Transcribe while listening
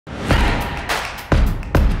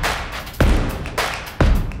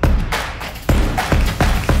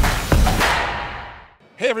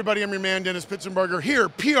everybody, I'm your man Dennis Pitzenberger here,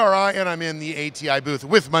 PRI, and I'm in the ATI booth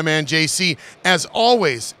with my man JC. As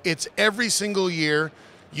always, it's every single year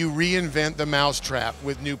you reinvent the mousetrap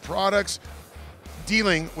with new products,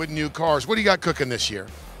 dealing with new cars. What do you got cooking this year?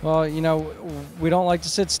 Well, you know, we don't like to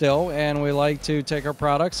sit still, and we like to take our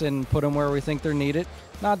products and put them where we think they're needed,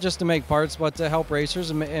 not just to make parts, but to help racers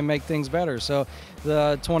and make things better. So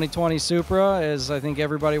the 2020 Supra, as I think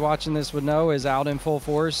everybody watching this would know, is out in full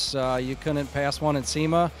force. You couldn't pass one at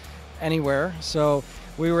SEMA anywhere. So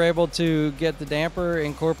we were able to get the damper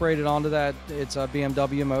incorporated onto that. It's a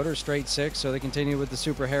BMW motor, straight six, so they continue with the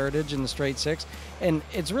Supra heritage and the straight six. And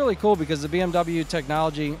it's really cool because the BMW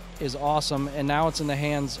technology is awesome, and now it's in the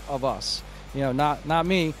hands of us. You know, not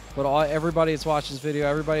me, but everybody that's watching this video,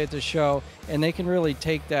 everybody at the show, and they can really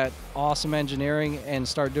take that awesome engineering and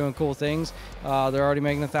start doing cool things. They're already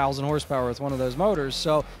making 1,000 horsepower with one of those motors,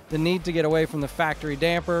 so the need to get away from the factory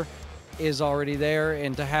damper is already there,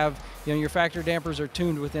 and to have, you know, your factory dampers are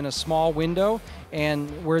tuned within a small window and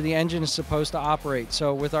where the engine is supposed to operate.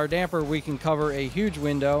 So with our damper, we can cover a huge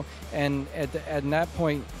window, and at that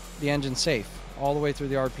point, the engine's safe all the way through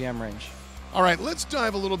the RPM range. All right, let's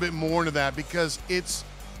dive a little bit more into that because it's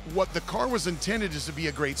what the car was intended is to be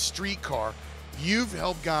a great street car. You've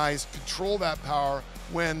helped guys control that power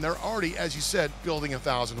when they're already, as you said, building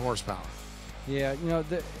 1,000 horsepower. Yeah, you know,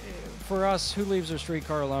 for us, who leaves their street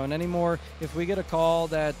car alone anymore? If we get a call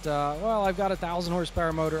that, well, I've got a 1,000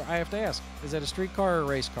 horsepower motor, I have to ask, is that a street car or a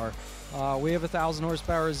race car? We have a 1,000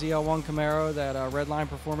 horsepower ZL1 Camaro that ATI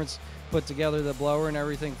Performance put together the blower and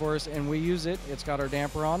everything for us, and we use it. It's got our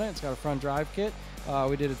damper on it, it's got a front drive kit.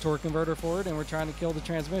 We did a torque converter for it, and we're trying to kill the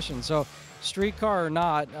transmission. So street car or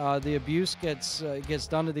not, the abuse gets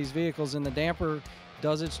done to these vehicles, and the damper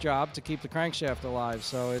does its job to keep the crankshaft alive.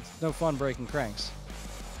 So it's no fun breaking cranks.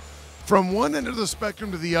 From one end of the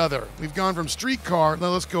spectrum to the other, we've gone from street car, now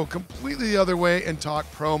let's go completely the other way and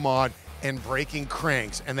talk pro mod and breaking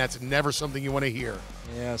cranks, and that's never something you want to hear.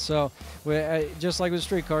 Yeah, so just like with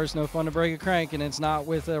street cars, no fun to break a crank, and it's not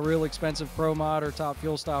with a real expensive pro mod or top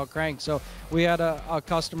fuel style crank. So we had a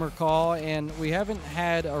customer call, and we haven't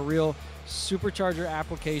had a real supercharger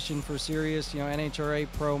application for serious, you know, NHRA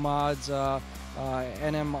pro mods,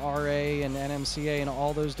 NMRA and NMCA and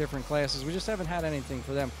all those different classes. We just haven't had anything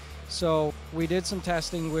for them. So we did some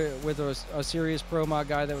testing with a serious pro mod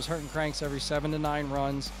guy that was hurting cranks every 7 to 9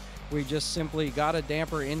 runs. We just simply got a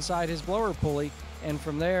damper inside his blower pulley, and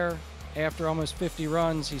from there, after almost 50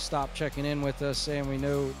 runs, he stopped checking in with us, and we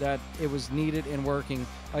knew that it was needed and working.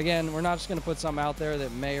 Again, we're not just going to put something out there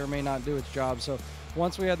that may or may not do its job. So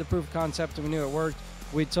once we had the proof of concept and we knew it worked,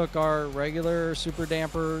 we took our regular super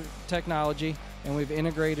damper technology and we've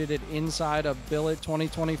integrated it inside a billet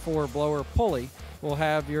 2024 blower pulley. We'll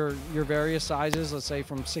have your various sizes, let's say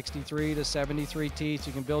from 63 to 73 teeth.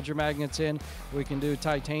 You can build your magnets in. We can do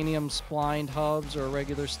titanium splined hubs or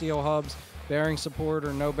regular steel hubs, bearing support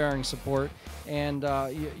or no bearing support. And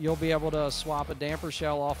you'll be able to swap a damper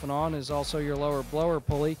shell off and on as also your lower blower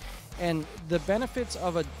pulley. And the benefits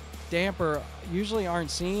of a damper usually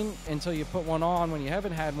aren't seen until you put one on when you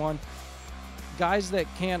haven't had one. Guys that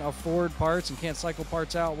can't afford parts and can't cycle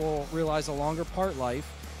parts out will realize a longer part life,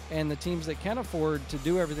 and the teams that can afford to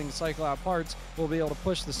do everything to cycle out parts will be able to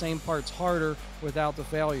push the same parts harder without the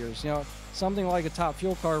failures. You know, something like a top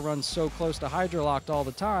fuel car runs so close to hydrolocked all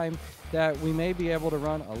the time that we may be able to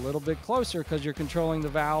run a little bit closer because you're controlling the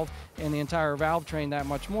valve and the entire valve train that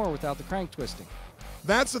much more without the crank twisting.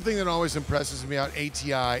 That's the thing that always impresses me about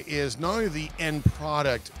ATI is not only the end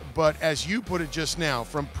product, but as you put it just now,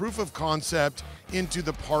 from proof of concept into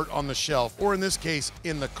the part on the shelf, or in this case,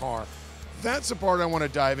 in the car. That's the part I want to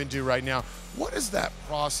dive into right now. What is that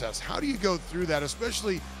process? How do you go through that,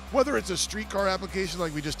 especially whether it's a street car application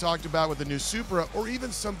like we just talked about with the new Supra, or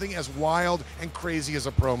even something as wild and crazy as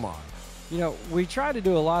a pro mod? You know, we try to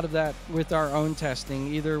do a lot of that with our own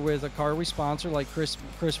testing, either with a car we sponsor, like Chris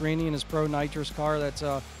Rini and his Pro Nitrous car. That's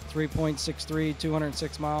a 3.63,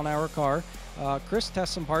 206 mile an hour car. Chris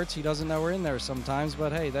tests some parts he doesn't know are in there sometimes,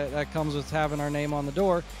 but hey, that comes with having our name on the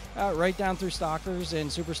door, right down through stockers and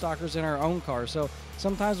super stockers in our own car. So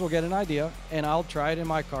sometimes we'll get an idea, and I'll try it in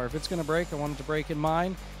my car. If it's going to break, I want it to break in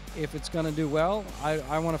mine. If it's going to do well,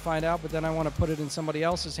 I want to find out, but then I want to put it in somebody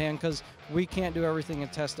else's hand because we can't do everything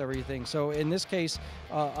and test everything. So in this case,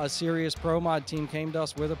 a serious pro mod team came to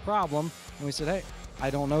us with a problem, and we said, hey, I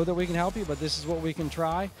don't know that we can help you, but this is what we can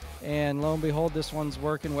try. And lo and behold, this one's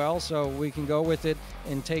working well, so we can go with it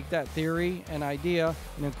and take that theory and idea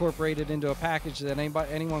and incorporate it into a package that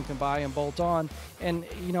anyone can buy and bolt on. And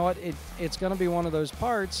you know what? It's going to be one of those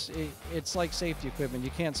parts. It's like safety equipment.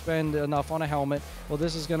 You can't spend enough on a helmet. Well,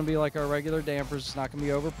 this is going to be like our regular dampers. It's not going to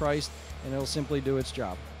be overpriced, and it'll simply do its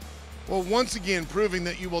job. Well, once again, proving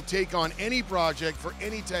that you will take on any project for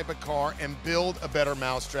any type of car and build a better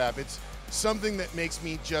mousetrap. It's something that makes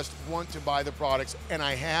me just want to buy the products, and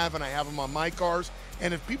I have them on my cars.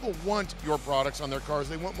 And if people want your products on their cars,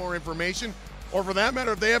 they want more information, or for that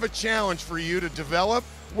matter, if they have a challenge for you to develop,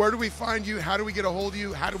 where do we find you? How do we get a hold of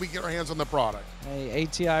you? How do we get our hands on the product? Hey,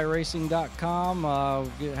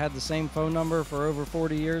 ATIRacing.com. We've had the same phone number for over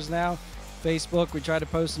 40 years now. Facebook, we try to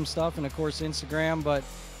post some stuff, and of course Instagram, but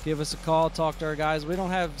give us a call, talk to our guys. We don't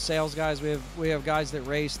have sales guys. We have guys that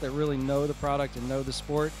race, that really know the product and know the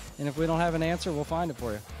sport. And if we don't have an answer, we'll find it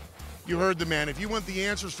for you. You heard the man. If you want the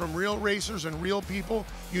answers from real racers and real people,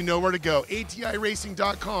 you know where to go.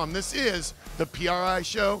 ATIRacing.com. This is the PRI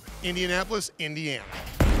Show, Indianapolis, Indiana.